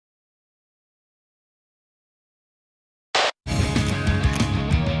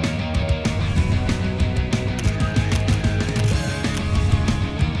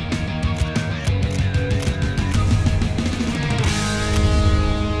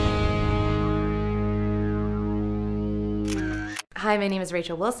Hi, my name is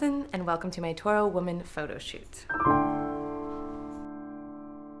Rachel Wilson, and welcome to my TORO Woman photo shoot.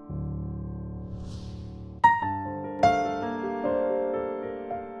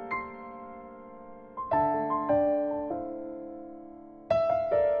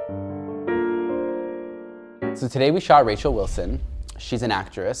 So today we shot Rachel Wilson. She's an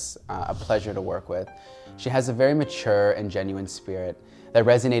actress, a pleasure to work with. She has a very mature and genuine spirit that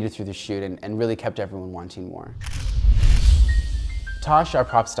resonated through the shoot and really kept everyone wanting more. Tosh, our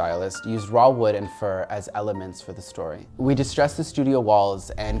prop stylist, used raw wood and fur as elements for the story. We distressed the studio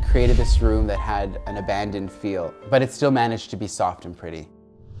walls and created this room that had an abandoned feel, but it still managed to be soft and pretty.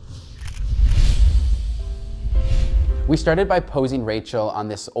 We started by posing Rachel on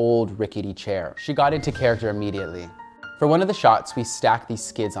this old rickety chair. She got into character immediately. For one of the shots, we stacked these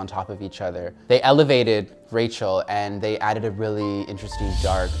skids on top of each other. They elevated Rachel and they added a really interesting,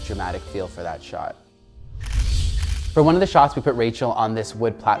 dark, dramatic feel for that shot. For one of the shots, we put Rachel on this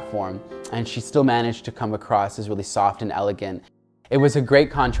wood platform and she still managed to come across as really soft and elegant. It was a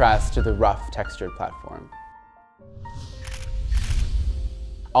great contrast to the rough, textured platform.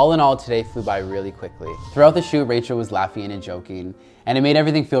 All in all, today flew by really quickly. Throughout the shoot, Rachel was laughing and joking, and it made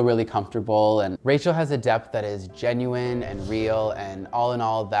everything feel really comfortable. And Rachel has a depth that is genuine and real, and all in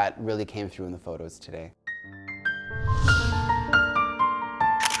all, that really came through in the photos today.